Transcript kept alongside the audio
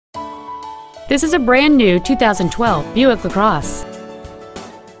This is a brand new 2012 Buick LaCrosse.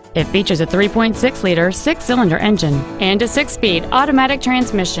 It features a 3.6-liter 6-cylinder engine and a 6-speed automatic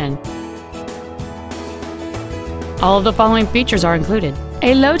transmission. All of the following features are included: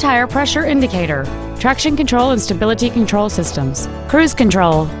 a low tire pressure indicator, traction control and stability control systems, cruise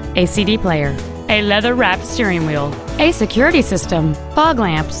control, a CD player, a leather-wrapped steering wheel, a security system, fog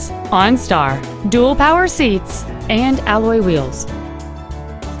lamps, OnStar, dual power seats, and alloy wheels.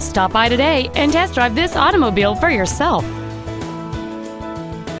 Stop by today and test drive this automobile for yourself.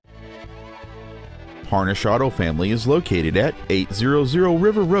 Harnish Auto Family is located at 800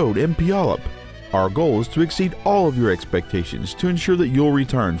 River Road in Puyallup. Our goal is to exceed all of your expectations to ensure that you'll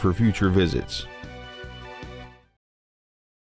return for future visits.